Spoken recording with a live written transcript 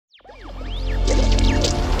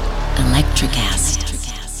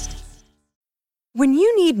Electricast. When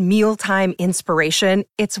you need mealtime inspiration,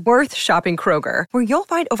 it's worth shopping Kroger, where you'll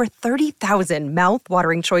find over 30,000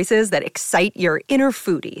 mouth-watering choices that excite your inner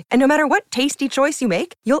foodie. And no matter what tasty choice you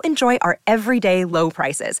make, you'll enjoy our everyday low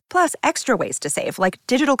prices, plus extra ways to save, like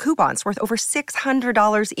digital coupons worth over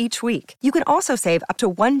 $600 each week. You can also save up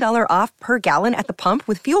to $1 off per gallon at the pump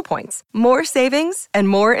with fuel points. More savings and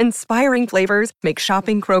more inspiring flavors make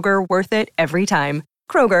shopping Kroger worth it every time.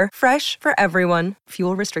 Kroger, fresh for everyone.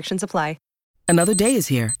 Fuel restrictions apply. Another day is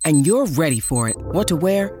here, and you're ready for it. What to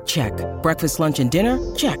wear? Check. Breakfast, lunch, and dinner?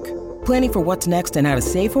 Check. Planning for what's next and how to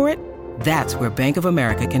save for it? That's where Bank of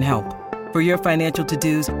America can help. For your financial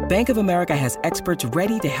to-dos, Bank of America has experts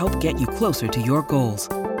ready to help get you closer to your goals.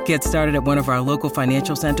 Get started at one of our local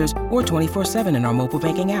financial centers or 24/7 in our mobile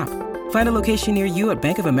banking app. Find a location near you at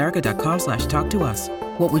bankofamerica.com/talktous.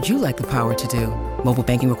 What would you like the power to do? Mobile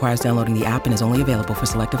banking requires downloading the app and is only available for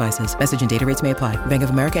select devices. Message and data rates may apply. Bank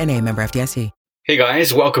of America N.A., member FDIC. Hey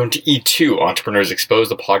guys, welcome to E2 Entrepreneurs Exposed,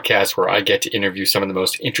 the podcast where I get to interview some of the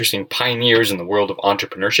most interesting pioneers in the world of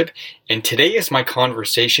entrepreneurship. And today is my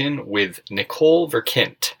conversation with Nicole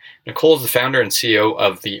Verkint. Nicole is the founder and CEO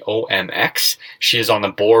of the OMX. She is on the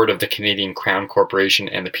board of the Canadian Crown Corporation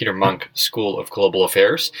and the Peter Munk School of Global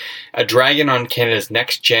Affairs. A dragon on Canada's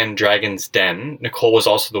Next Gen Dragon's Den, Nicole was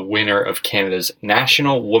also the winner of Canada's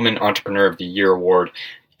National Woman Entrepreneur of the Year Award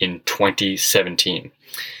in 2017.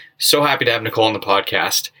 So happy to have Nicole on the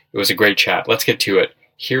podcast. It was a great chat. Let's get to it.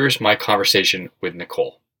 Here's my conversation with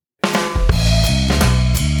Nicole.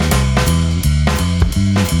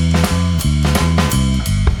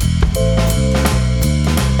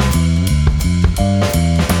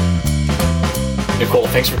 Nicole,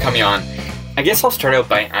 thanks for coming on. I guess I'll start out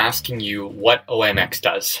by asking you what OMX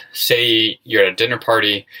does. Say you're at a dinner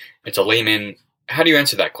party, it's a layman. How do you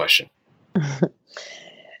answer that question?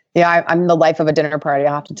 Yeah, I'm the life of a dinner party,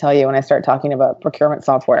 I have to tell you, when I start talking about procurement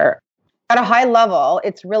software. At a high level,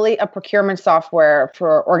 it's really a procurement software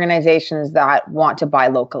for organizations that want to buy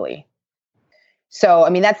locally. So, I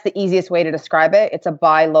mean, that's the easiest way to describe it. It's a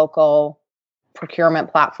buy local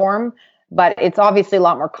procurement platform, but it's obviously a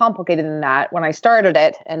lot more complicated than that. When I started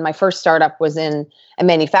it, and my first startup was in a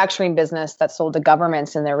manufacturing business that sold to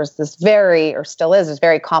governments, and there was this still is this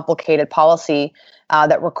very complicated policy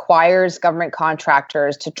that requires government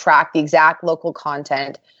contractors to track the exact local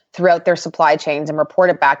content throughout their supply chains and report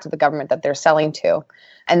it back to the government that they're selling to.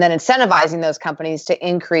 And then incentivizing those companies to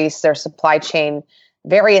increase their supply chain,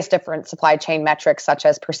 various different supply chain metrics, such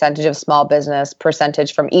as percentage of small business,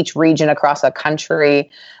 percentage from each region across a country,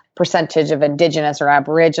 percentage of indigenous or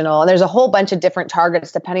aboriginal. And there's a whole bunch of different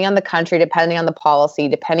targets depending on the country, depending on the policy,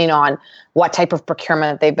 depending on what type of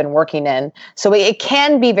procurement they've been working in. So it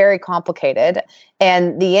can be very complicated.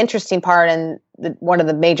 And the interesting part and one of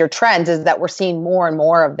the major trends is that we're seeing more and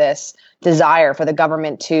more of this desire for the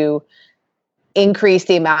government to increase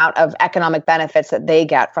the amount of economic benefits that they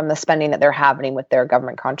get from the spending that they're having with their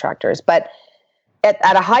government contractors. But at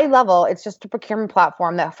a high level, it's just a procurement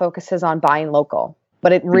platform that focuses on buying local.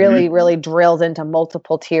 But it really, really drills into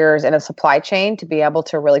multiple tiers in a supply chain to be able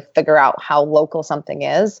to really figure out how local something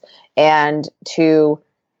is and to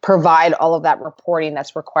provide all of that reporting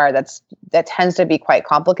that's required. That tends to be quite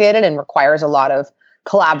complicated and requires a lot of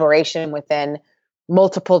collaboration within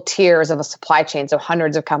multiple tiers of a supply chain. So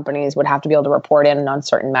hundreds of companies would have to be able to report in on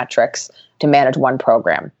certain metrics to manage one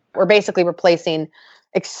program. We're basically replacing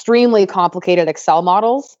extremely complicated Excel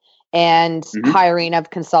models and hiring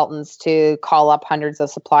of consultants to call up hundreds of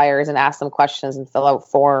suppliers and ask them questions and fill out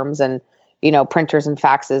forms and, printers and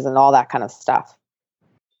faxes and all that kind of stuff.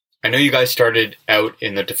 I know you guys started out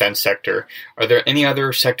in the defense sector. Are there any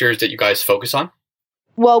other sectors that you guys focus on?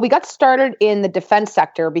 Well, we got started in the defense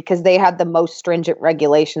sector because they had the most stringent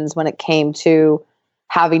regulations when it came to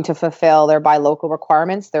having to fulfill their buy local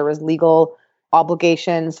requirements. There was legal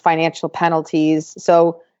obligations, financial penalties.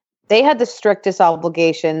 So they had the strictest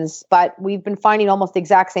obligations, but we've been finding almost the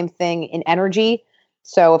exact same thing in energy.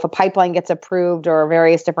 So if a pipeline gets approved or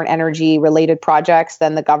various different energy related projects,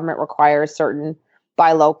 then the government requires certain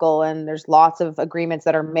buy local, and there's lots of agreements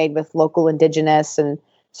that are made with local indigenous. And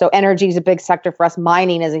so energy is a big sector for us.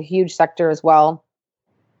 Mining is a huge sector as well,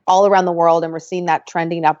 all around the world. And we're seeing that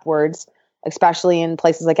trending upwards, especially in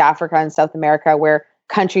places like Africa and South America, where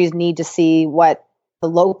countries need to see what the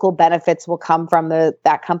local benefits will come from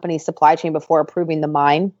that company's supply chain before approving the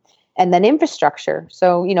mine. And then infrastructure.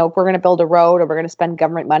 So, if we're going to build a road or we're going to spend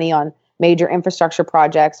government money on major infrastructure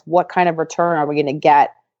projects, what kind of return are we going to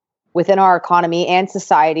get within our economy and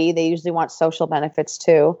society? They usually want social benefits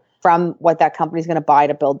too from what that company is going to buy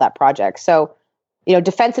to build that project. So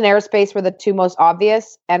Defense and aerospace were the two most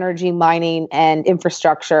obvious. Energy, mining, and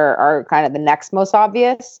infrastructure are kind of the next most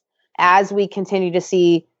obvious. As we continue to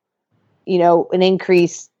see, an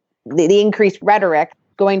increase, the increased rhetoric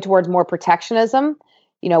going towards more protectionism,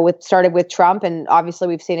 started with Trump, and obviously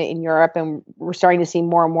we've seen it in Europe, and we're starting to see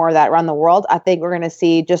more and more of that around the world. I think we're going to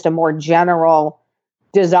see just a more general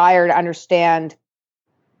desire to understand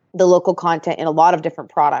the local content in a lot of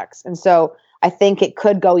different products. And so I think it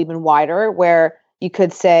could go even wider, where you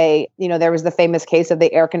could say, there was the famous case of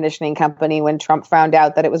the air conditioning company when Trump found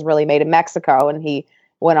out that it was really made in Mexico, and he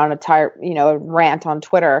went on a rant on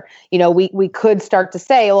Twitter. We could start to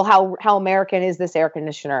say, well, how American is this air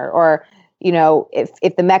conditioner? Or,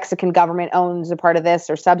 if the Mexican government owns a part of this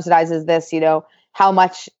or subsidizes this, how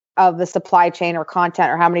much of the supply chain or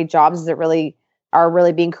content or how many jobs is it really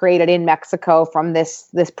being created in Mexico from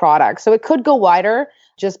this product? So it could go wider,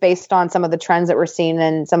 just based on some of the trends that we're seeing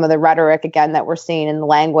and some of the rhetoric, again, that we're seeing in the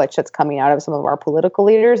language that's coming out of some of our political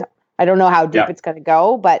leaders. I don't know how deep it's going to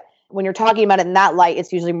go, but when you're talking about it in that light,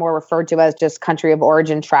 it's usually more referred to as just country of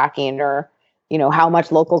origin tracking, or, how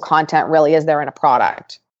much local content really is there in a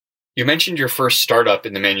product. You mentioned your first startup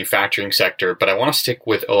in the manufacturing sector, but I want to stick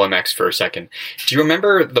with OMX for a second. Do you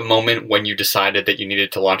remember the moment when you decided that you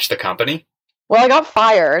needed to launch the company? Well, I got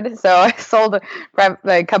fired, so I sold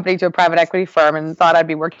the company to a private equity firm and thought I'd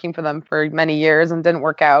be working for them for many years, and didn't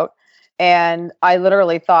work out. And I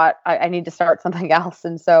literally thought I need to start something else.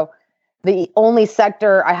 And so the only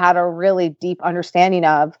sector I had a really deep understanding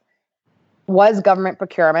of was government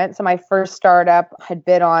procurement. So my first startup had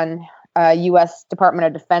bid on a U.S. Department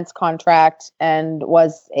of Defense contract and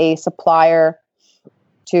was a supplier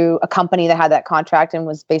to a company that had that contract and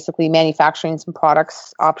was basically manufacturing some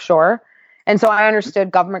products offshore. And so I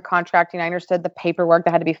understood government contracting. I understood the paperwork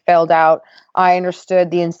that had to be filled out. I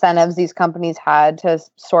understood the incentives these companies had to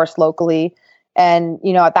source locally. And,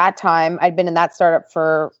 at that time, I'd been in that startup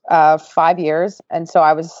for 5 years. And so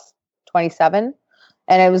I was 27.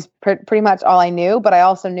 And it was pretty much all I knew. But I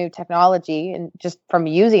also knew technology, and just from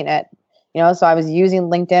using it. So I was using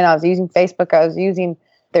LinkedIn. I was using Facebook.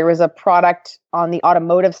 There was a product on the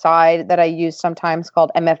automotive side that I used sometimes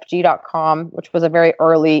called MFG.com, which was a very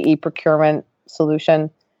early e-procurement solution.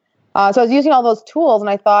 So I was using all those tools, and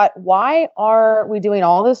I thought, why are we doing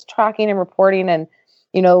all this tracking and reporting? And,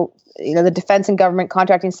 the defense and government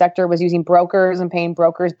contracting sector was using brokers and paying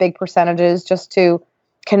brokers big percentages just to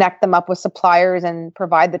connect them up with suppliers and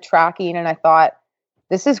provide the tracking. And I thought,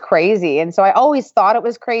 this is crazy. And so I always thought it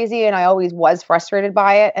was crazy, and I always was frustrated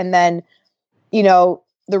by it. And then,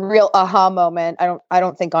 the real aha moment, I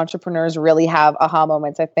don't think entrepreneurs really have aha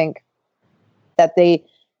moments. I think that they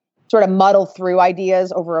sort of muddle through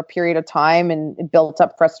ideas over a period of time, and it built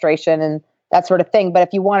up frustration and that sort of thing. But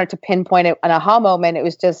if you wanted to pinpoint an aha moment, it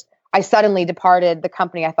was just, I suddenly departed the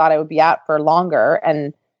company I thought I would be at for longer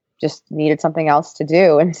and just needed something else to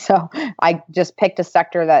do. And so I just picked a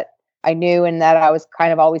sector that I knew and that I was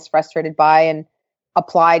kind of always frustrated by, and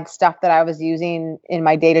applied stuff that I was using in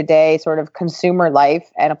my day-to-day sort of consumer life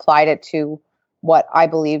and applied it to what I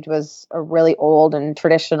believed was a really old and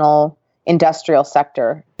traditional industrial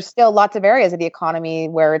sector. There's still lots of areas of the economy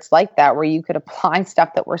where it's like that, where you could apply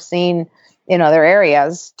stuff that we're seeing in other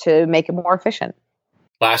areas to make it more efficient.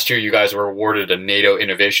 Last year, you guys were awarded a NATO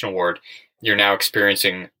Innovation Award. You're now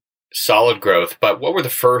experiencing solid growth, but what were the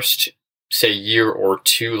first, say, year or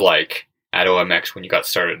two like at OMX when you got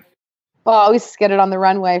started? Well, I always skidded on the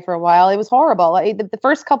runway for a while. It was horrible. The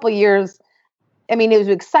first couple of years, it was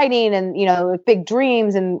exciting and, big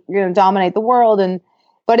dreams and, dominate the world.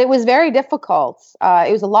 But it was very difficult.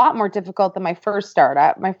 It was a lot more difficult than my first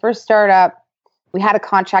startup. My first startup, we had a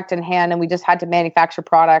contract in hand and we just had to manufacture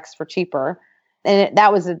products for cheaper. And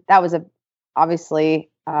that was obviously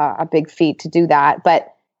a big feat to do that.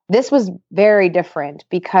 But this was very different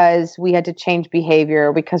because we had to change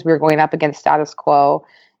behavior, because we were going up against status quo.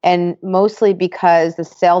 And mostly because the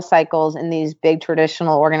sales cycles in these big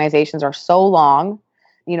traditional organizations are so long.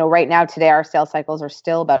 Right now, today, our sales cycles are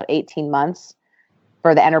still about 18 months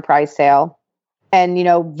for the enterprise sale. And,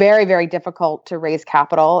 very, very difficult to raise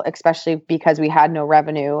capital, especially because we had no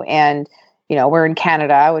revenue. And, we're in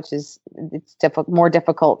Canada, which is more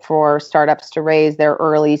difficult for startups to raise their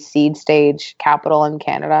early seed stage capital in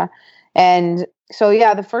Canada. And so,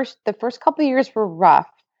 the first couple of years were rough.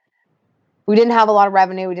 We didn't have a lot of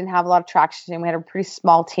revenue. We didn't have a lot of traction. We had a pretty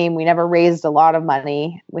small team. We never raised a lot of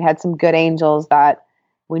money. We had some good angels that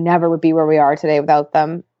we never would be where we are today without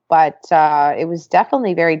them. But it was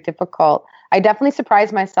definitely very difficult. I definitely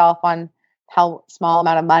surprised myself on how small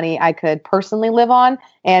amount of money I could personally live on,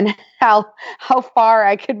 and how far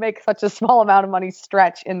I could make such a small amount of money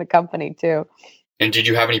stretch in the company too. And did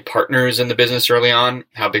you have any partners in the business early on?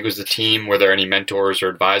 How big was the team? Were there any mentors or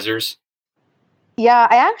advisors? Yeah,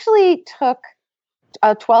 I actually took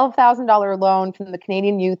a $12,000 loan from the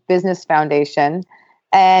Canadian Youth Business Foundation,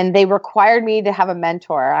 and they required me to have a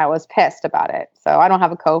mentor. I was pissed about it. So I don't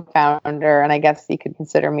have a co-founder, and I guess you could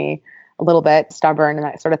consider me a little bit stubborn and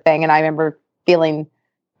that sort of thing. And I remember feeling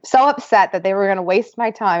so upset that they were going to waste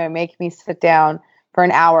my time and make me sit down for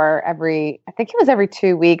an hour I think it was every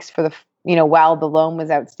 2 weeks for while the loan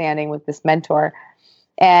was outstanding with this mentor.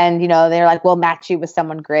 And, they're like, we'll match you with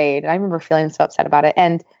someone great. And I remember feeling so upset about it.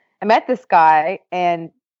 And I met this guy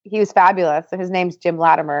and he was fabulous. So his name's Jim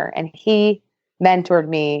Latimer, and he mentored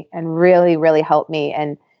me and really, really helped me.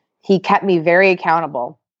 And he kept me very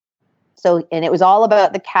accountable. So, and it was all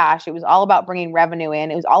about the cash. It was all about bringing revenue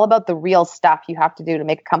in. It was all about the real stuff you have to do to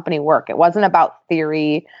make a company work. It wasn't about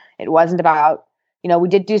theory. It wasn't about, we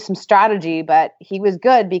did do some strategy, but he was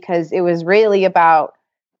good because it was really about,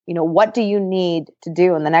 what do you need to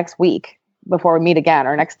do in the next week before we meet again,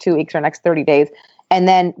 or next 2 weeks, or next 30 days? And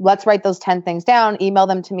then let's write those 10 things down, email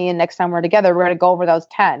them to me, and next time we're together, we're going to go over those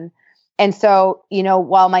 10. And so,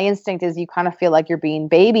 while my instinct is you kind of feel like you're being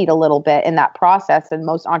babied a little bit in that process, and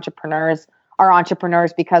most entrepreneurs are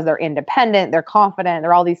entrepreneurs because they're independent, they're confident,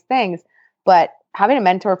 they're all these things. But having a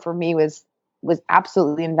mentor for me was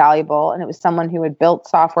absolutely invaluable. And it was someone who had built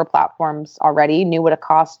software platforms already, knew what it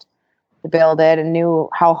cost to build it, and knew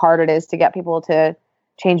how hard it is to get people to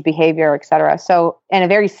change behavior, et cetera. So, and a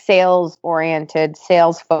very sales-oriented,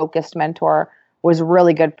 sales-focused mentor was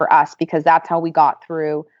really good for us because that's how we got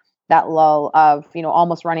through that lull of,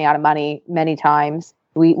 almost running out of money many times.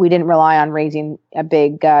 We didn't rely on raising a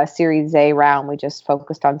big Series A round. We just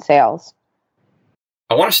focused on sales.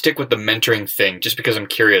 I want to stick with the mentoring thing just because I'm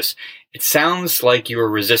curious. It sounds like you were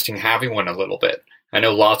resisting having one a little bit. I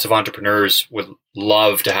know lots of entrepreneurs would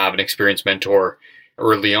love to have an experienced mentor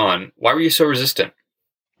early on. Why were you so resistant?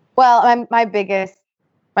 Well,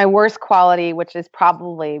 my worst quality, which is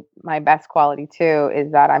probably my best quality too,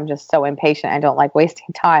 is that I'm just so impatient. I don't like wasting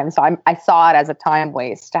time. So I saw it as a time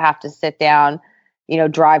waste to have to sit down,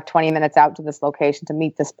 drive 20 minutes out to this location to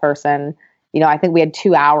meet this person. I think we had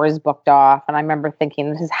 2 hours booked off. And I remember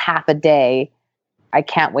thinking, this is half a day. I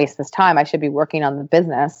can't waste this time. I should be working on the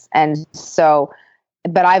business. And so,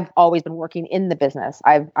 but I've always been working in the business.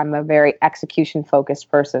 I'm a very execution focused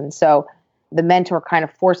person. So the mentor kind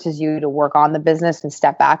of forces you to work on the business and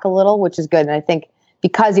step back a little, which is good. And I think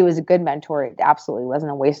because he was a good mentor, it absolutely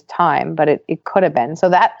wasn't a waste of time, but it could have been. So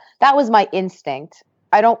that was my instinct.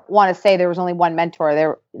 I don't want to say there was only one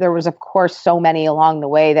mentor. There was, of course, so many along the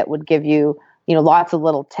way that would give you, lots of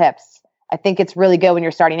little tips. I think it's really good when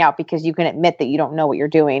you're starting out because you can admit that you don't know what you're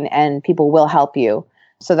doing and people will help you.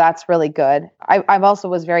 So that's really good. I've also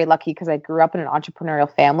was very lucky because I grew up in an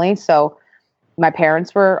entrepreneurial family. So my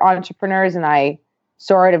parents were entrepreneurs and I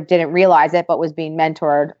sort of didn't realize it, but was being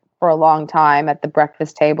mentored for a long time at the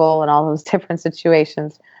breakfast table and all those different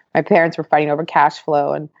situations. My parents were fighting over cash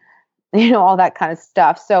flow and, all that kind of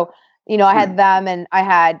stuff. So, I had them and I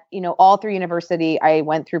had, all through university, I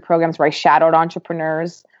went through programs where I shadowed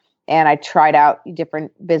entrepreneurs and I tried out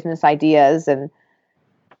different business ideas. And,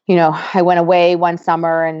 I went away one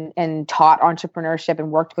summer and taught entrepreneurship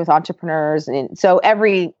and worked with entrepreneurs. And so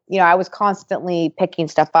I was constantly picking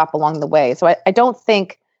stuff up along the way. So I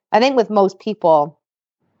think with most people,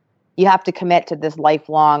 you have to commit to this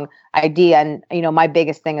lifelong idea. And, my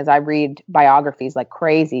biggest thing is I read biographies like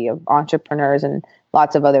crazy of entrepreneurs and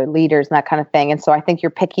lots of other leaders and that kind of thing. And so I think you're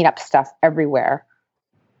picking up stuff everywhere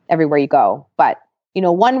you go. But,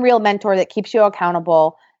 one real mentor that keeps you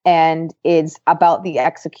accountable and is about the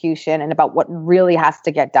execution and about what really has to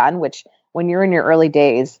get done, which when you're in your early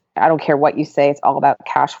days, I don't care what you say, it's all about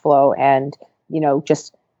cash flow and,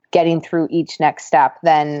 just getting through each next step.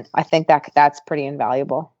 Then I think that's pretty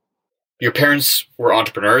invaluable. Your parents were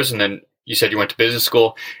entrepreneurs, and then you said you went to business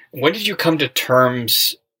school. When did you come to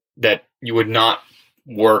terms that you would not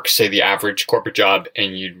work, say, the average corporate job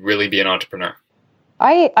and you'd really be an entrepreneur?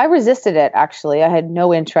 I resisted it, actually. I had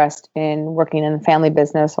no interest in working in the family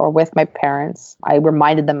business or with my parents. I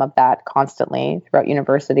reminded them of that constantly throughout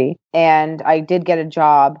university. And I did get a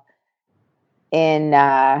job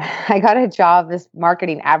this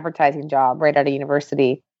marketing advertising job right out of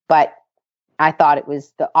university. But I thought it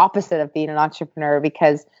was the opposite of being an entrepreneur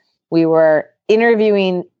because we were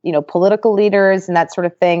interviewing, political leaders and that sort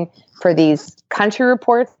of thing for these country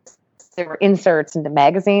reports. There were inserts into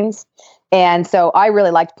magazines. And so I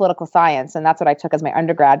really liked political science. And that's what I took as my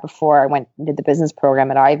undergrad before I went and did the business program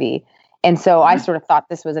at Ivy. And so I sort of thought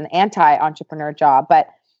this was an anti-entrepreneur job, but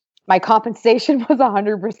my compensation was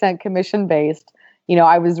 100% commission based.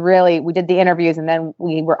 we did the interviews and then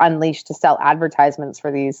we were unleashed to sell advertisements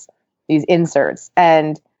for these inserts.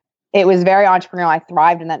 And it was very entrepreneurial. I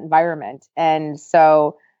thrived in that environment. And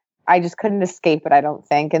so I just couldn't escape it, I don't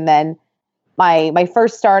think. And then my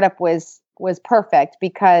first startup was perfect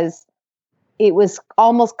because it was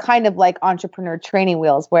almost kind of like entrepreneur training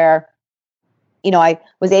wheels where, I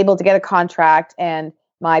was able to get a contract and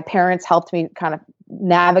my parents helped me kind of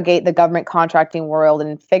navigate the government contracting world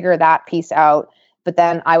and figure that piece out. But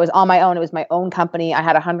then I was on my own. It was my own company. I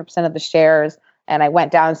had 100% of the shares and I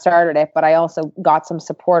went down and started it. But I also got some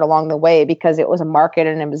support along the way because it was a market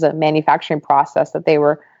and it was a manufacturing process that they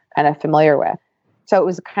were kind of familiar with. So it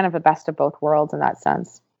was kind of the best of both worlds in that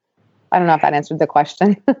sense. I don't know if that answered the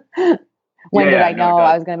question. When did I know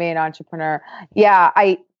I was going to be an entrepreneur? Yeah,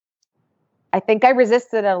 I think I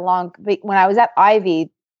resisted it when I was at Ivy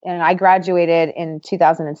and I graduated in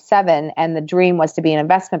 2007 and the dream was to be an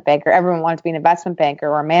investment banker. Everyone wanted to be an investment banker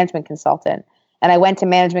or a management consultant. And I went to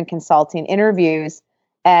management consulting interviews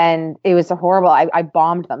and it was horrible. I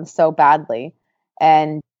bombed them so badly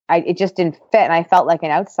and it just didn't fit. And I felt like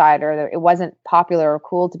an outsider. It wasn't popular or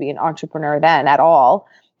cool to be an entrepreneur then at all.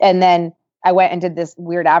 And then I went and did this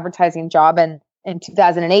weird advertising job. And in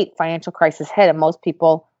 2008, financial crisis hit and most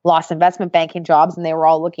people lost investment banking jobs and they were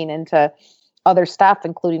all looking into other stuff,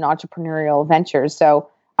 including entrepreneurial ventures. So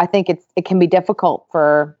I think it can be difficult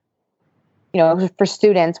for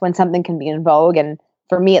students when something can be in vogue. And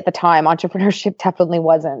for me at the time, entrepreneurship definitely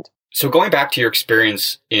wasn't. So going back to your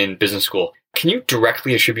experience in business school, can you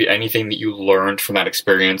directly attribute anything that you learned from that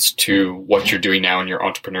experience to what you're doing now in your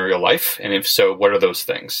entrepreneurial life? And if so, what are those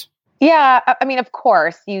things? Yeah, I mean, of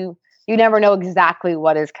course, you never know exactly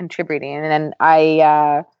what is contributing. And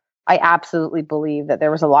I absolutely believe that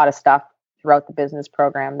there was a lot of stuff throughout the business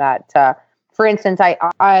program that, for instance,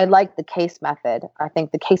 I like the case method. I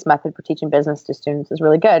think the case method for teaching business to students is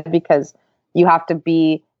really good because you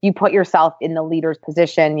put yourself in the leader's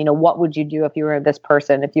position. What would you do if you were this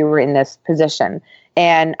person, if you were in this position?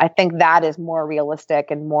 And I think that is more realistic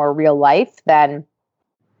and more real life than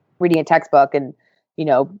reading a textbook and,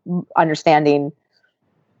 understanding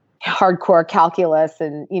hardcore calculus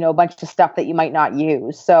and, a bunch of stuff that you might not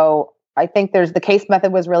use. So I think the case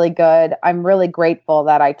method was really good. I'm really grateful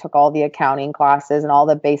that I took all the accounting classes and all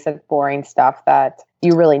the basic boring stuff that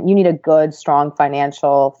you need a good, strong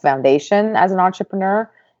financial foundation as an entrepreneur.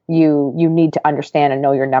 You need to understand and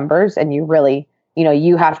know your numbers and you really,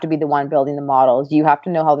 you have to be the one building the models. You have to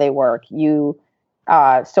know how they work.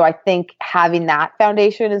 So I think having that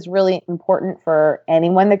foundation is really important for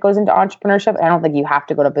anyone that goes into entrepreneurship. I don't think you have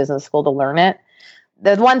to go to business school to learn it.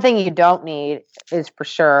 The one thing you don't need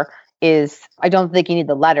I don't think you need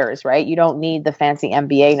the letters, right? You don't need the fancy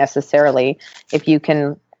MBA necessarily. If you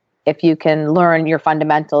can learn your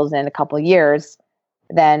fundamentals in a couple of years,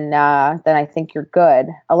 then I think you're good.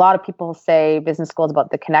 A lot of people say business school is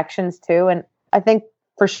about the connections too. And I think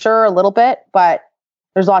for sure a little bit, but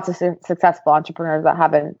there's lots of successful entrepreneurs that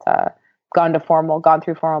haven't gone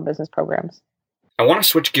through formal business programs. I want to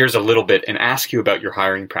switch gears a little bit and ask you about your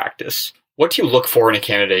hiring practice. What do you look for in a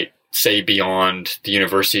candidate, say beyond the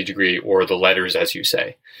university degree or the letters, as you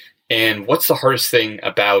say? And what's the hardest thing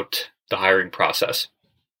about the hiring process?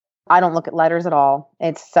 I don't look at letters at all.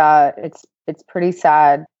 It's pretty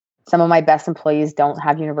sad. Some of my best employees don't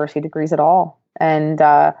have university degrees at all. And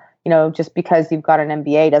just because you've got an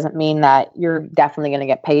MBA doesn't mean that you're definitely going to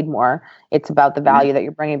get paid more. It's about the value that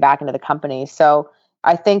you're bringing back into the company. So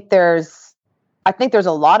I think there's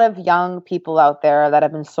a lot of young people out there that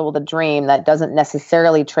have been sold a dream that doesn't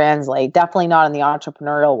necessarily translate, definitely not in the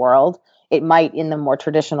entrepreneurial world. It might in the more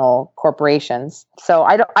traditional corporations. So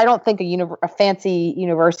I don't think a fancy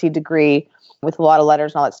university degree with a lot of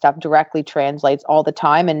letters and all that stuff directly translates all the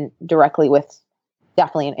time and directly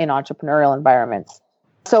definitely in entrepreneurial environments.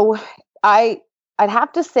 So I'd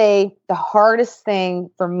have to say the hardest thing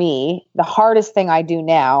for me, the hardest thing I do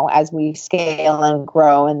now as we scale and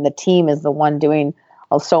grow and the team is the one doing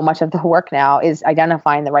so much of the work now, is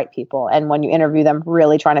identifying the right people. And when you interview them,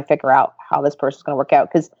 really trying to figure out how this person's going to work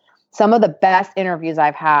out. Because some of the best interviews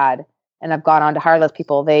I've had, and I've gone on to hire those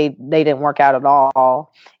people, they didn't work out at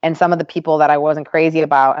all. And some of the people that I wasn't crazy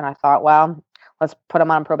about, and I thought, well, let's put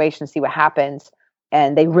them on probation and see what happens.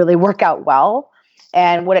 And they really work out well.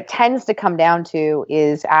 And what it tends to come down to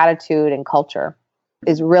is attitude and culture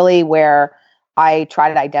is really where I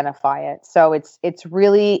try to identify it. So it's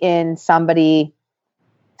really in somebody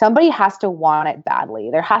has to want it badly.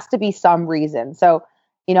 There has to be some reason. So,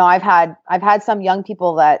 I've had some young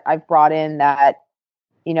people that I've brought in that,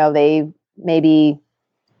 they maybe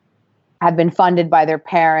have been funded by their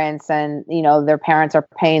parents, and their parents are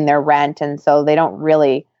paying their rent, and so they don't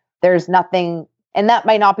really, there's nothing, and that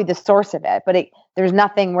might not be the source of it, but there's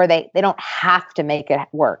nothing where they don't have to make it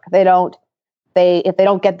work. If they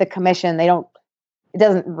don't get the commission, it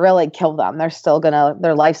doesn't really kill them. They're still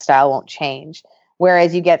their lifestyle won't change.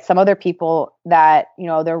 Whereas you get some other people that,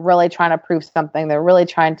 they're really trying to prove something. They're really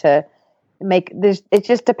trying to make this. It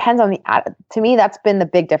just depends on to me, that's been the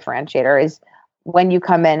big differentiator is when you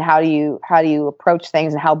come in, how do you approach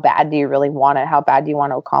things, and how bad do you really want it? How bad do you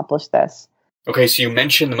want to accomplish this? Okay. So you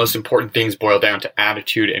mentioned the most important things boil down to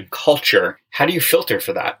attitude and culture. How do you filter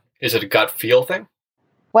for that? Is it a gut feel thing?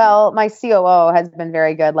 Well, my COO has been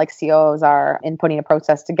very good, like COOs are, in putting a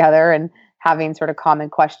process together and having sort of common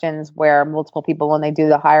questions where multiple people, when they do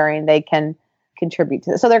the hiring, they can contribute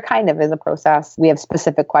to it. So there kind of is a process. We have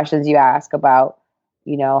specific questions you ask about,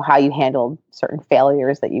 how you handled certain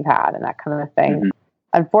failures that you've had and that kind of thing. Mm-hmm.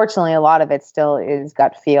 Unfortunately, a lot of it still is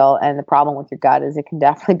gut feel. And the problem with your gut is it can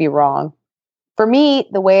definitely be wrong. For me,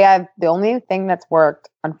 the only thing that's worked,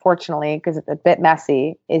 unfortunately, because it's a bit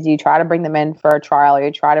messy, is you try to bring them in for a trial, or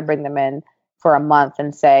you try to bring them in for a month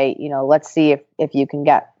and say, let's see if you can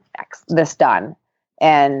get this done.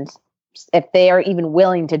 And if they are even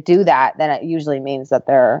willing to do that, then it usually means that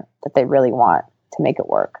they really want to make it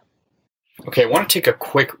work. Okay, I want to take a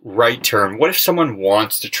quick right turn. What if someone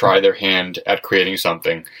wants to try their hand at creating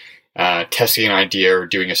something, testing an idea or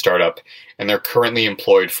doing a startup, and they're currently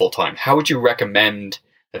employed full-time? How would you recommend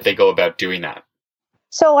that they go about doing that?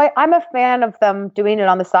 So I'm a fan of them doing it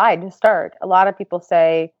on the side to start. A lot of people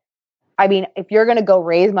say, if you're going to go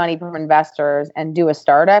raise money from investors and do a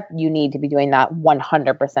startup, you need to be doing that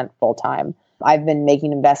 100% full-time. I've been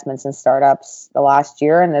making investments in startups the last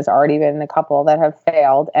year, and there's already been a couple that have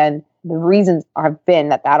failed. And the reasons have been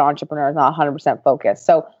that entrepreneur is not 100% focused.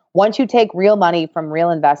 So once you take real money from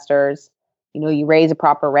real investors, you raise a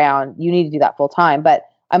proper round, you need to do that full-time. But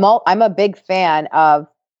I'm a big fan of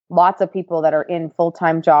lots of people that are in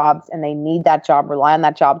full-time jobs and they need that job, rely on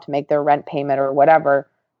that job to make their rent payment or whatever,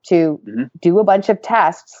 to do a bunch of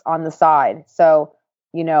tests on the side. So,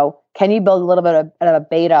 can you build a little bit of a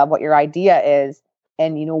beta of what your idea is,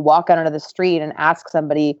 and, walk out onto the street and ask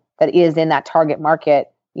somebody that is in that target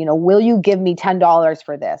market, will you give me $10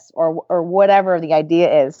 for this, or whatever the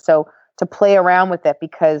idea is. So to play around with it,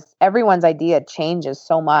 because everyone's idea changes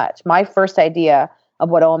so much. My first idea of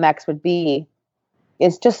what OMX would be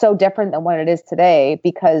is just so different than what it is today,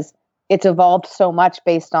 because it's evolved so much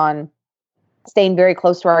based on staying very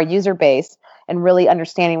close to our user base and really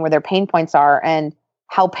understanding where their pain points are and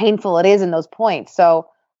how painful it is in those points. So,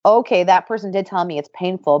 okay, that person did tell me it's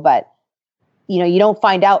painful, but you don't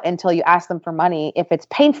find out until you ask them for money if it's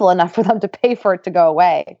painful enough for them to pay for it to go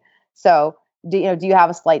away. So, do you have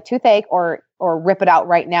a slight toothache, or rip it out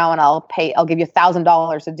right now and I'll give you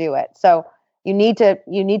 $1,000 to do it. So you need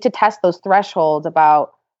to test those thresholds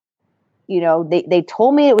about, they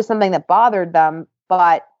told me it was something that bothered them,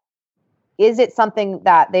 but is it something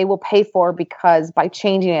that they will pay for, because by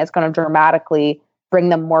changing it, it's going to dramatically bring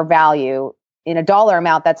them more value in a dollar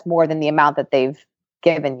amount that's more than the amount that they've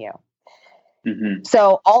given you. Mm-hmm.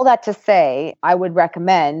 So all that to say, I would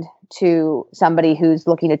recommend to somebody who's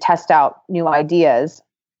looking to test out new ideas,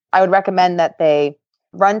 I would recommend that they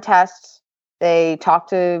run tests, they talk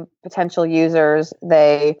to potential users,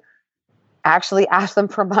 they actually ask them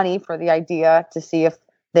for money for the idea to see if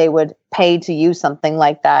they would pay to use something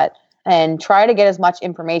like that, and try to get as much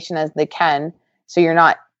information as they can. So you're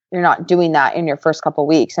not doing that in your first couple of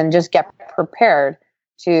weeks, and just get prepared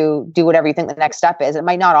to do whatever you think the next step is. It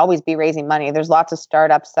might not always be raising money. There's lots of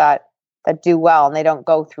startups that do well, and they don't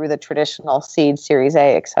go through the traditional seed, Series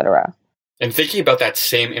A, et cetera. And thinking about that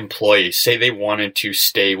same employee, say they wanted to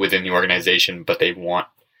stay within the organization, but they want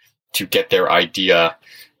to get their idea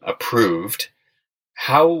approved,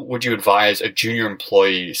 how would you advise a junior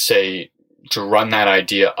employee, say, to run that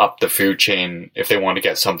idea up the food chain if they want to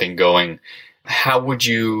get something going? How would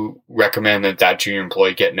you recommend that junior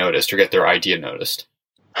employee get noticed or get their idea noticed?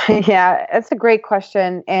 Yeah, that's a great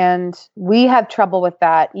question. And we have trouble with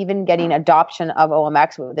that, even getting adoption of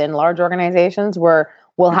OMX within large organizations, where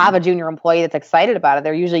we'll have a junior employee that's excited about it.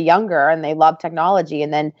 They're usually younger and they love technology.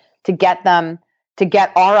 And then to get them to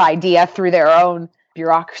get our idea through their own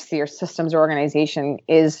bureaucracy or systems or organization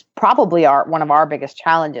is probably one of our biggest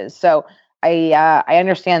challenges. So I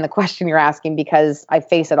understand the question you're asking, because I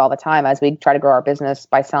face it all the time as we try to grow our business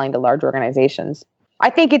by selling to large organizations. I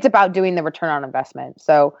think it's about doing the return on investment.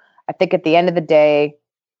 So I think at the end of the day,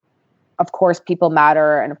 of course, people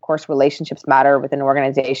matter, and of course, relationships matter within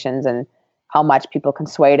organizations and how much people can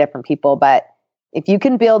sway different people. But if you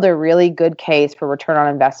can build a really good case for return on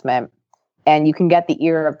investment, and you can get the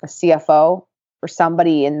ear of the CFO or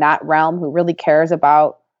somebody in that realm who really cares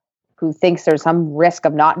about, who thinks there's some risk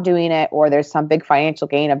of not doing it or there's some big financial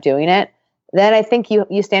gain of doing it, then I think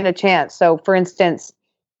you stand a chance. So for instance,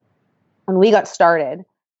 when we got started,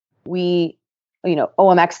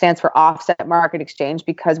 OMX stands for Offset Market Exchange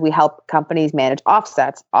because we help companies manage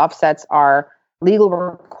offsets. Offsets are legal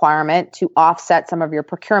requirement to offset some of your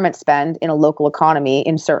procurement spend in a local economy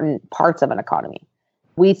in certain parts of an economy.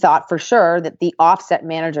 We thought for sure that the offset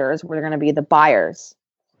managers were going to be the buyers.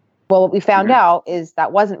 Well, what we found out is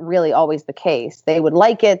that wasn't really always the case. They would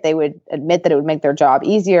like it. They would admit that it would make their job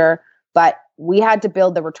easier, but we had to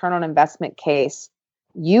build the return on investment case,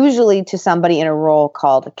 usually to somebody in a role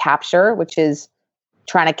called a capture, which is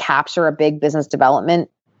trying to capture a big business development,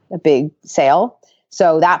 a big sale.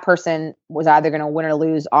 So that person was either going to win or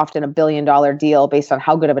lose, often $1 billion deal based on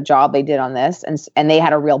how good of a job they did on this. And they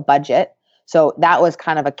had a real budget. So that was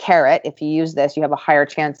kind of a carrot. If you use this, you have a higher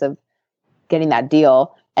chance of getting that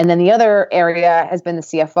deal. And then the other area has been the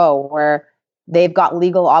CFO, where they've got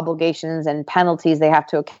legal obligations and penalties they have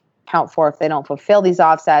to account for if they don't fulfill these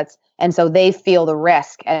offsets. And so they feel the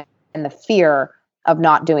risk and the fear of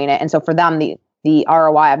not doing it. And so for them, the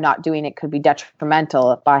ROI of not doing it could be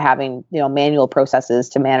detrimental by having, manual processes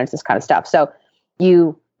to manage this kind of stuff. So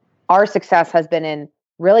our success has been in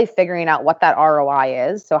really figuring out what that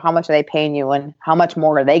ROI is. So how much are they paying you and how much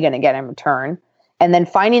more are they going to get in return? And then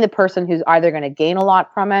finding the person who's either going to gain a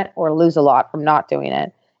lot from it or lose a lot from not doing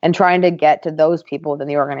it, and trying to get to those people within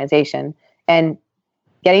the organization and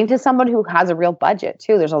getting to someone who has a real budget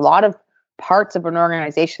too. There's a lot of parts of an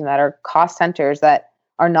organization that are cost centers that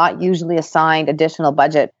are not usually assigned additional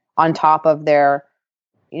budget on top of their,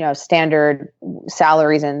 standard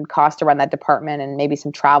salaries and cost to run that department and maybe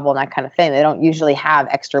some travel and that kind of thing. They don't usually have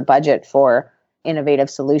extra budget for innovative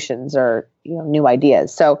solutions or, new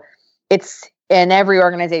ideas. So and every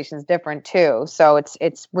organization is different too. So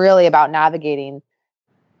it's really about navigating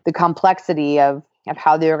the complexity of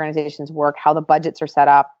how the organizations work, how the budgets are set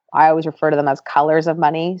up. I always refer to them as colors of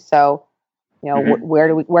money. So,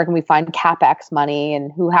 where can we find CapEx money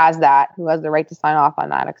and who has that? Who has the right to sign off on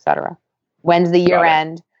that, et cetera? When's the year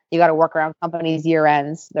end? You got to work around companies' year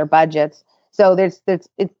ends, their budgets. So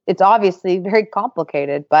it's obviously very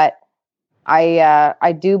complicated, but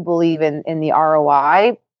I do believe in the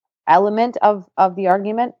ROI element of the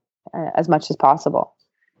argument as much as possible.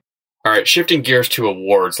 All right, shifting gears to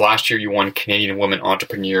awards. Last year, you won Canadian Women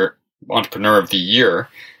Entrepreneur of the Year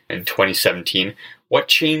in 2017. What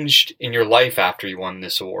changed in your life after you won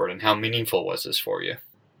this award, and how meaningful was this for you?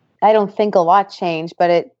 I don't think a lot changed, but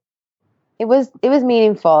it was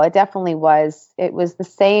meaningful. It definitely was. It was the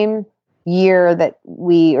same year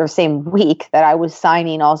same week that I was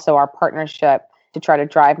signing also our partnership to try to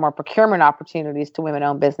drive more procurement opportunities to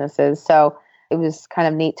women-owned businesses. So it was kind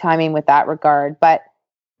of neat timing with that regard. But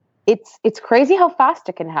it's crazy how fast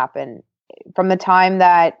it can happen. From the time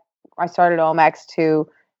that I started OMX to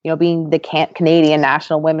being the Canadian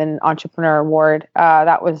National Women Entrepreneur Award,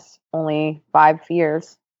 that was only 5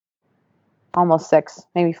 years, almost 6,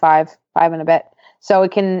 maybe 5 and a bit. So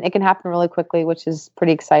it can happen really quickly, which is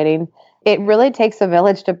pretty exciting. It really takes a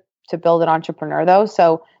village to build an entrepreneur, though.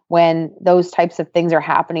 So when those types of things are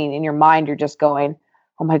happening in your mind, you're just going,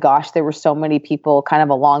 oh my gosh, there were so many people kind of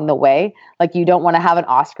along the way. Like, you don't want to have an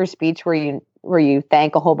Oscar speech where you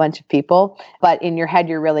thank a whole bunch of people, but in your head,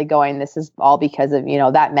 you're really going, this is all because of,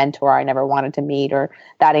 that mentor I never wanted to meet, or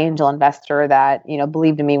that angel investor that,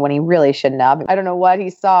 believed in me when he really shouldn't have. I don't know what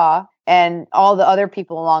he saw, and all the other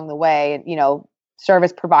people along the way,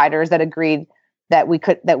 service providers that agreed that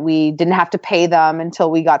we didn't have to pay them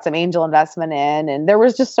until we got some angel investment in. And there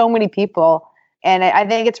was just so many people. And I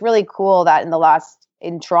think it's really cool that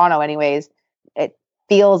in Toronto anyways, it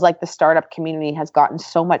feels like the startup community has gotten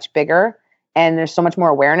so much bigger and there's so much more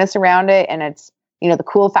awareness around it. And it's, the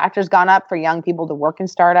cool factor's gone up for young people to work in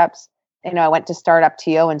startups. I went to Startup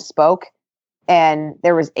TO and spoke, and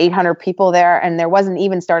there was 800 people there, and there wasn't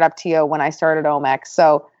even Startup TO when I started OMX.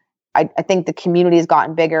 So I think the community has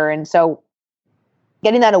gotten bigger. And so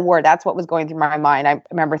getting that award, that's what was going through my mind. I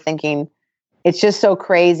remember thinking, it's just so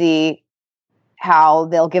crazy how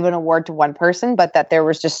they'll give an award to one person, but that there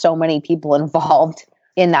was just so many people involved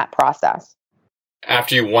in that process.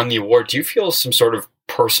 After you won the award, do you feel some sort of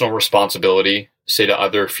personal responsibility, say to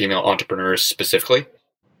other female entrepreneurs specifically?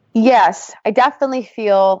 Yes, I definitely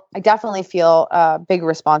feel a big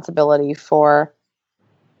responsibility for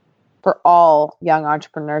all young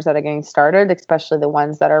entrepreneurs that are getting started, especially the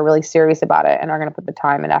ones that are really serious about it and are going to put the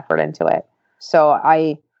time and effort into it. So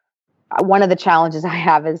one of the challenges I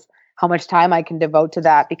have is how much time I can devote to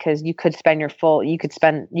that, because you could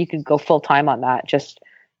go full time on that, just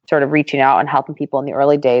sort of reaching out and helping people in the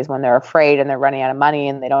early days when they're afraid and they're running out of money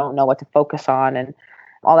and they don't know what to focus on and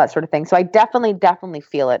all that sort of thing. So I definitely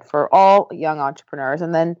feel it for all young entrepreneurs.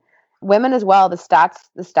 And then women as well. The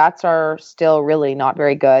stats are still really not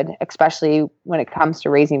very good, especially when it comes to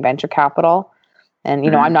raising venture capital. And,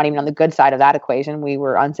 I'm not even on the good side of that equation. We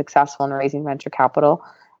were unsuccessful in raising venture capital.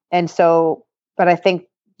 And so, but I think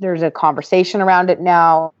there's a conversation around it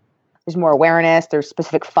now. There's more awareness. There's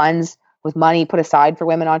specific funds with money put aside for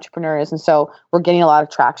women entrepreneurs. And so we're getting a lot of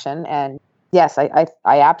traction. And yes, I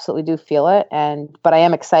absolutely do feel it. But I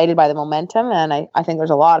am excited by the momentum. And I think there's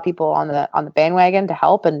a lot of people on the bandwagon to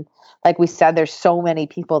help. And like we said, there's so many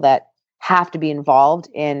people that have to be involved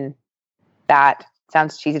in that.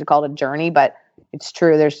 Sounds cheesy to call it a journey, but it's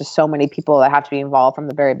true. There's just so many people that have to be involved from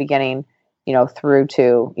the very beginning, through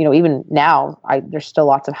to, even now, there's still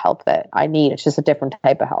lots of help that I need. It's just a different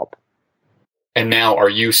type of help. And now, are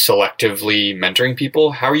you selectively mentoring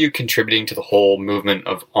people? How are you contributing to the whole movement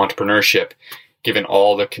of entrepreneurship, given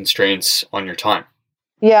all the constraints on your time?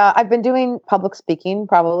 Yeah, I've been doing public speaking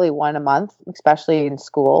probably one a month, especially in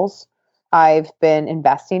schools. I've been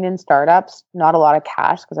investing in startups, not a lot of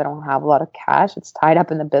cash because I don't have a lot of cash. It's tied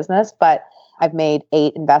up in the business, but I've made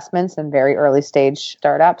 8 investments in very early stage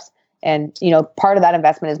startups. And, part of that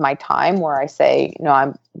investment is my time, where I say,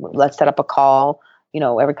 let's set up a call,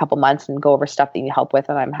 every couple months and go over stuff that you need help with.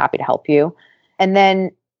 And I'm happy to help you. And then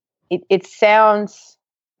it sounds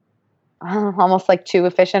almost like too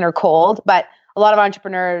efficient or cold, but a lot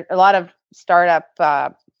of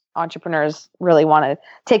startup entrepreneurs really want to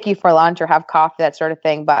take you for lunch or have coffee, that sort of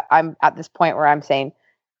thing. But I'm at this point where I'm saying,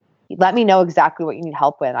 let me know exactly what you need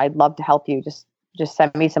help with. I'd love to help you. Just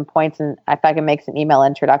send me some points, and if I can make some email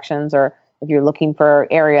introductions, or if you're looking for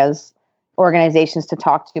organizations to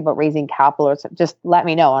talk to about raising capital, or just let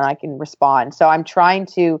me know and I can respond. So I'm trying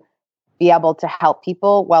to be able to help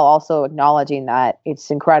people while also acknowledging that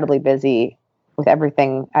it's incredibly busy with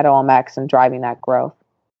everything at OMX and driving that growth.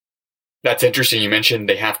 That's interesting. You mentioned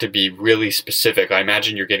they have to be really specific. I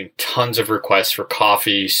imagine you're getting tons of requests for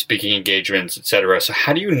coffee, speaking engagements, etc. So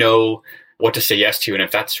how do you know what to say yes to? And if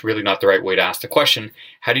that's really not the right way to ask the question,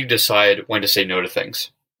 how do you decide when to say no to things?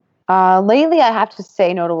 Lately, I have to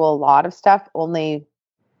say no to a lot of stuff, only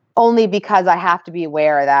because I have to be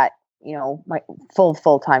aware that, my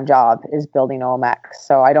full-time job is building OMX.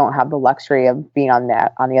 So I don't have the luxury of being on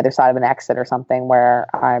the other side of an exit or something where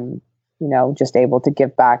I'm, just able to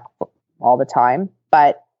give back all the time.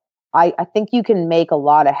 But I think you can make a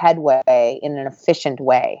lot of headway in an efficient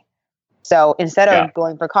way. So instead of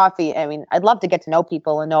going for coffee, I'd love to get to know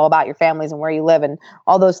people and know about your families and where you live, and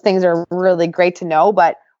all those things are really great to know.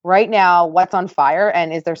 But right now, what's on fire?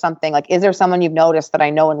 And is there someone you've noticed that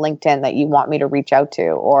I know in LinkedIn that you want me to reach out to?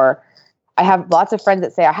 Or I have lots of friends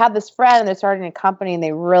that say, I have this friend and they're starting a company and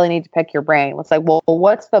they really need to pick your brain. It's like, well,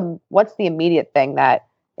 what's the immediate thing that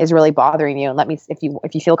is really bothering you? And let me, if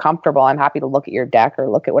you feel comfortable, I'm happy to look at your deck or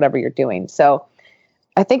look at whatever you're doing. So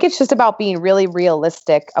I think it's just about being really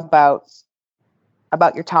realistic about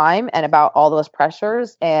your time and about all those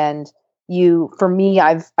pressures. And for me,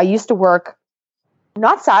 I used to work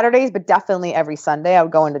not Saturdays, but definitely every Sunday I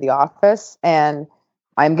would go into the office, and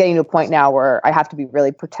I'm getting to a point now where I have to be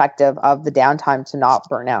really protective of the downtime to not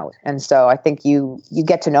burn out. And so I think you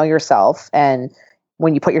get to know yourself, and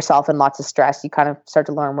when you put yourself in lots of stress, you kind of start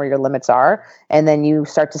to learn where your limits are. And then you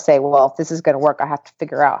start to say, well, if this is going to work, I have to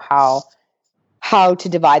figure out how to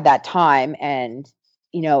divide that time. And,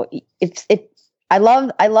 I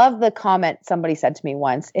love the comment somebody said to me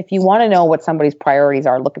once: if you want to know what somebody's priorities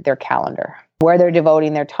are, look at their calendar. Where they're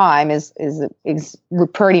devoting their time is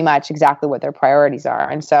pretty much exactly what their priorities are.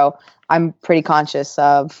 And so I'm pretty conscious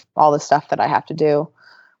of all the stuff that I have to do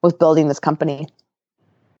with building this company.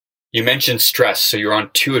 You mentioned stress. So you're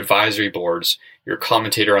on 2 advisory boards. You're a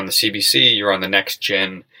commentator on the CBC. You're on the Next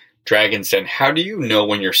Gen Dragon's Den. How do you know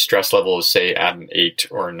when your stress level is, say, at an 8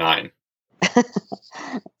 or a 9?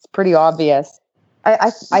 It's pretty obvious.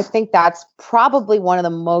 I think that's probably one of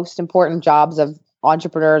the most important jobs of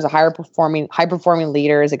entrepreneurs, high performing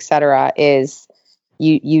leaders, et cetera, is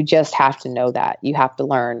you just have to know that. You have to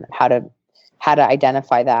learn how to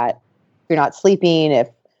identify that. If you're not sleeping,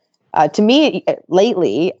 to me,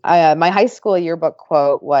 lately, my high school yearbook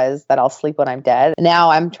quote was that I'll sleep when I'm dead.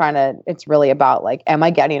 Now it's really about am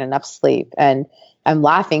I getting enough sleep? And I'm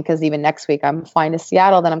laughing because even next week I'm flying to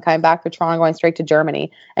Seattle, then I'm coming back to Toronto, going straight to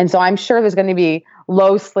Germany. And so I'm sure there's going to be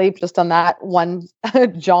low sleep just on that one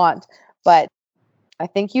jaunt. But I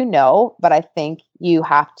think but I think you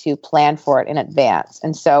have to plan for it in advance.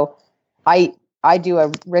 And so I I do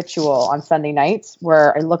a ritual on Sunday nights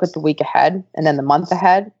where I look at the week ahead and then the month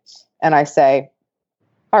ahead, and I say,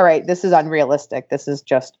 all right, this is unrealistic. This is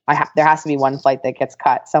just, there has to be one flight that gets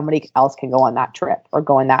cut. Somebody else can go on that trip or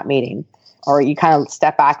go in that meeting. Or you kind of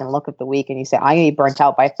step back and look at the week and you say, I'm going to be burnt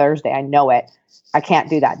out by Thursday. I know it. I can't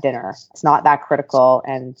do that dinner. It's not that critical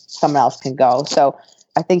and someone else can go. So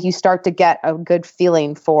I think you start to get a good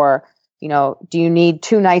feeling for, do you need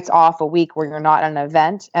 2 nights off a week where you're not at an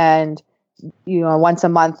event? And, once a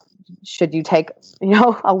month, should you take,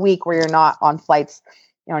 a week where you're not on flights,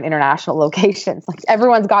 on international locations? Like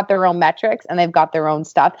everyone's got their own metrics and they've got their own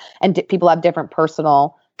stuff. And people have different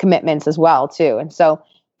personal commitments as well, too.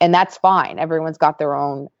 And that's fine. Everyone's got their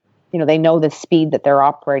own, they know the speed that they're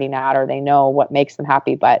operating at, or they know what makes them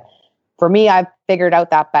happy. But for me, I've figured out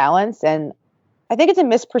that balance. And I think it's a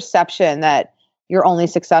misperception that you're only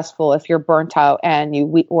successful if you're burnt out and you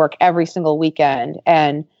work every single weekend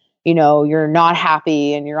and, you're not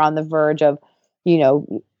happy and you're on the verge of,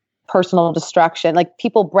 personal destruction. Like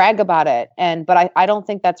people brag about it. But I don't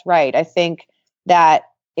think that's right. I think that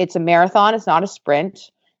it's a marathon. It's not a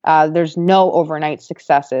sprint. There's no overnight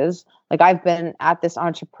successes. Like I've been at this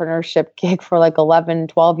entrepreneurship gig for like 11,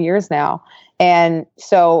 12 years now. And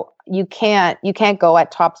so you can't go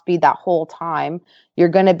at top speed that whole time. You're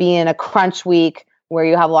going to be in a crunch week where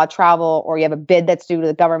you have a lot of travel, or you have a bid that's due to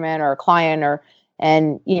the government or a client,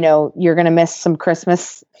 and you're going to miss some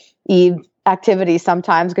Christmas Eve activities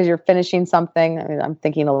sometimes because you're finishing something. I mean, I'm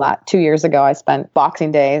thinking a lot. 2 years ago, I spent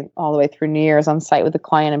Boxing Day all the way through New Year's on site with a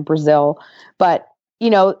client in Brazil. But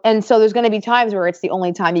and so there's going to be times where it's the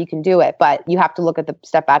only time you can do it, but you have to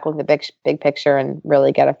step back, look at the big picture and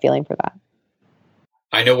really get a feeling for that.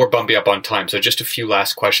 I know we're bumping up on time, so just a few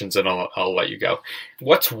last questions and I'll let you go.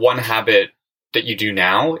 What's one habit that you do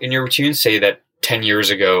now in your routine, say that 10 years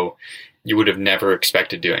ago you would have never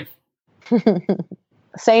expected doing?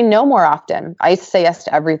 Saying no more often. I used to say yes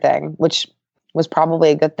to everything, which was probably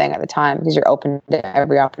a good thing at the time because you're open to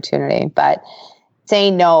every opportunity. But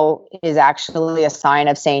saying no is actually a sign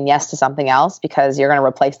of saying yes to something else because you're going to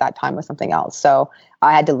replace that time with something else. So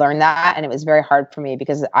I had to learn that, and it was very hard for me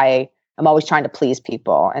because I'm always trying to please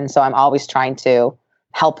people. And so I'm always trying to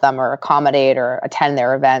help them or accommodate or attend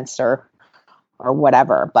their events or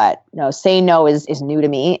whatever. But saying no is new to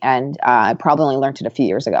me, and I probably only learned it a few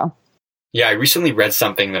years ago. Yeah, I recently read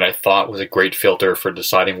something that I thought was a great filter for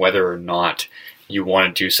deciding whether or not you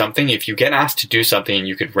want to do something. If you get asked to do something and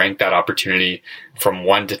you could rank that opportunity from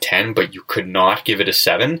 1 to 10, but you could not give it a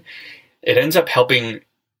 7, it ends up helping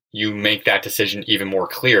you make that decision even more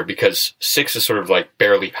clear, because 6 is sort of like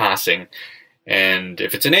barely passing. And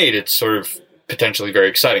if it's an 8, it's sort of potentially very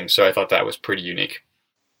exciting. So I thought that was pretty unique.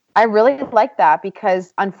 I really like that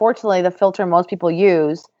because unfortunately the filter most people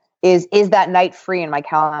use is that night free in my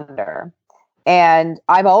calendar. And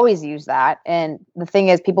I've always used that. And the thing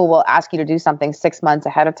is, people will ask you to do something 6 months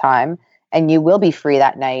ahead of time and you will be free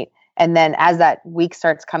that night. And then as that week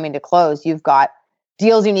starts coming to close, you've got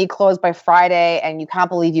deals you need closed by Friday and you can't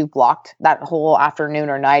believe you've blocked that whole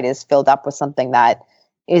afternoon or night is filled up with something that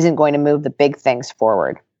isn't going to move the big things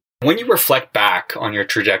forward. When you reflect back on your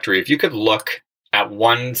trajectory, if you could look at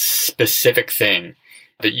one specific thing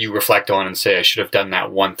that you reflect on and say, I should have done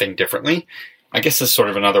that one thing differently, I guess this is sort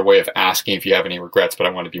of another way of asking if you have any regrets, but I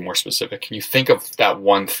want to be more specific. Can you think of that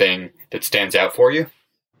one thing that stands out for you?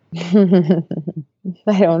 I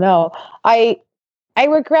don't know. I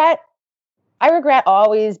regret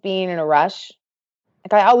always being in a rush.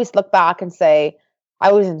 Like I always look back and say,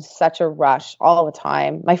 I was in such a rush all the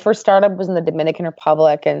time. My first startup was in the Dominican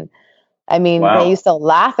Republic, and I mean, Wow. They used to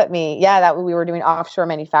laugh at me. Yeah, that we were doing offshore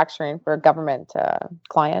manufacturing for a government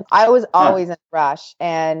client. I was always in a rush,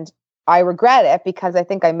 and I regret it because I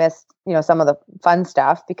think I missed, some of the fun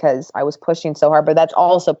stuff because I was pushing so hard. But that's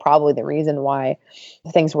also probably the reason why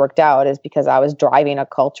things worked out, is because I was driving a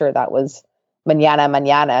culture that was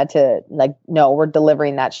mañana to like, no, we're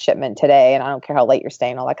delivering that shipment today, and I don't care how late you're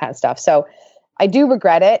staying, all that kind of stuff. So I do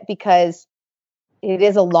regret it because it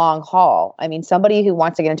is a long haul. I mean, somebody who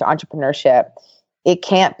wants to get into entrepreneurship, it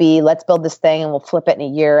can't be, let's build this thing and we'll flip it in a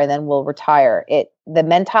year and then we'll retire. The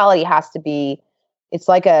mentality has to be, it's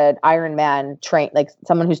like an Ironman like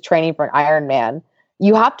someone who's training for an Ironman.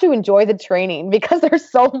 You have to enjoy the training because there's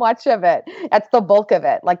so much of it. That's the bulk of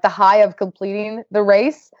it. Like the high of completing the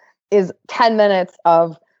race is 10 minutes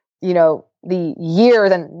of, the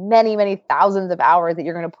years and many, many thousands of hours that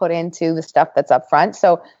you're going to put into the stuff that's up front.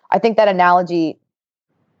 So I think that analogy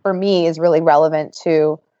for me is really relevant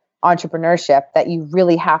to entrepreneurship, that you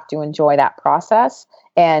really have to enjoy that process.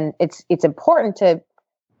 And it's important to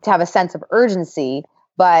have a sense of urgency,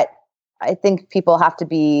 but I think people have to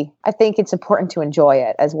I think it's important to enjoy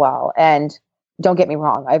it as well. And don't get me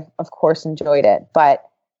wrong, I've of course enjoyed it, but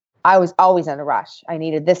I was always in a rush. I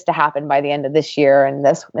needed this to happen by the end of this year and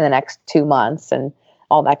this in the next 2 months and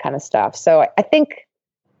all that kind of stuff. So I think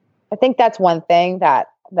that's one thing that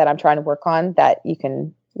I'm trying to work on, that you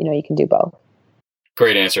can do both.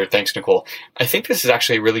 Great answer. Thanks, Nicole. I think this is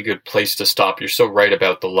actually a really good place to stop. You're so right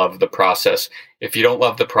about the love of the process. If you don't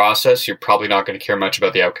love the process, you're probably not going to care much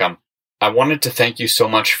about the outcome. I wanted to thank you so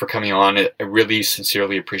much for coming on. I really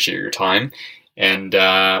sincerely appreciate your time, and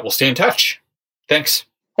we'll stay in touch. Thanks.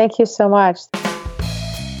 Thank you so much.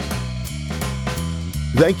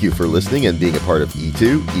 Thank you for listening and being a part of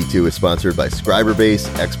E2. E2 is sponsored by Scriberbase,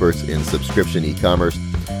 experts in subscription e-commerce.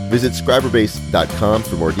 Visit scriberbase.com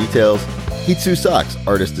for more details. Hitsu Socks,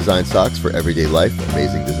 artist-designed socks for everyday life.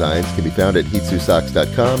 Amazing designs can be found at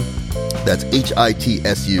hitsusocks.com. That's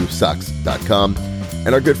HITSU socks.com.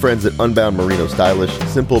 And our good friends at Unbound Merino Stylish,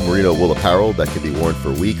 simple merino wool apparel that can be worn for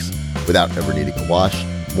weeks without ever needing a wash.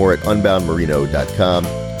 More at unboundmerino.com.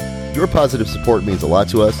 Your positive support means a lot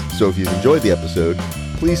to us, so if you've enjoyed the episode,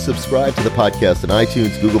 please subscribe to the podcast on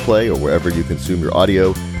iTunes, Google Play, or wherever you consume your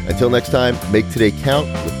audio. Until next time, make today count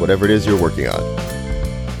with whatever it is you're working on.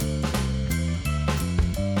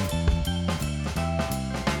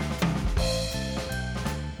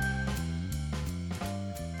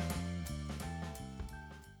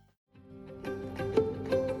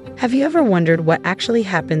 Have you ever wondered what actually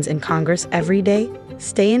happens in Congress every day?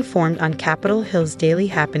 Stay informed on Capitol Hill's daily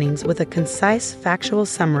happenings with a concise, factual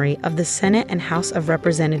summary of the Senate and House of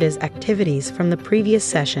Representatives' activities from the previous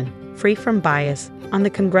session, free from bias, on the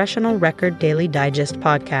Congressional Record Daily Digest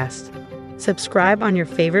podcast. Subscribe on your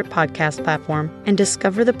favorite podcast platform and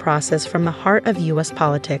discover the process from the heart of U.S.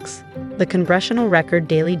 politics. The Congressional Record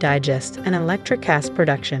Daily Digest, an Electricast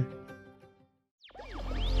production.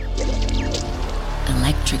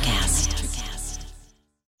 Electricast.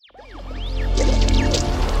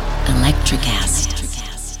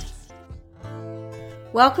 Electricast.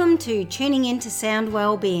 Welcome to Tuning Into Sound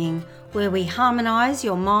Wellbeing, where we harmonise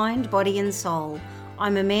your mind, body and soul.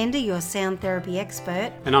 I'm Amanda, your sound therapy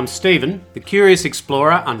expert. And I'm Stephen, the curious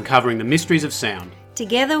explorer uncovering the mysteries of sound.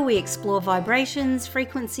 Together we explore vibrations,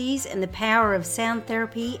 frequencies and the power of sound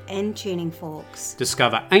therapy and tuning forks.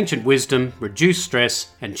 Discover ancient wisdom, reduce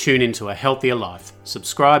stress and tune into a healthier life.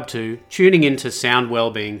 Subscribe to Tuning Into Sound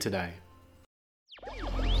Wellbeing today.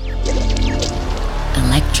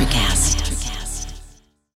 Electricast.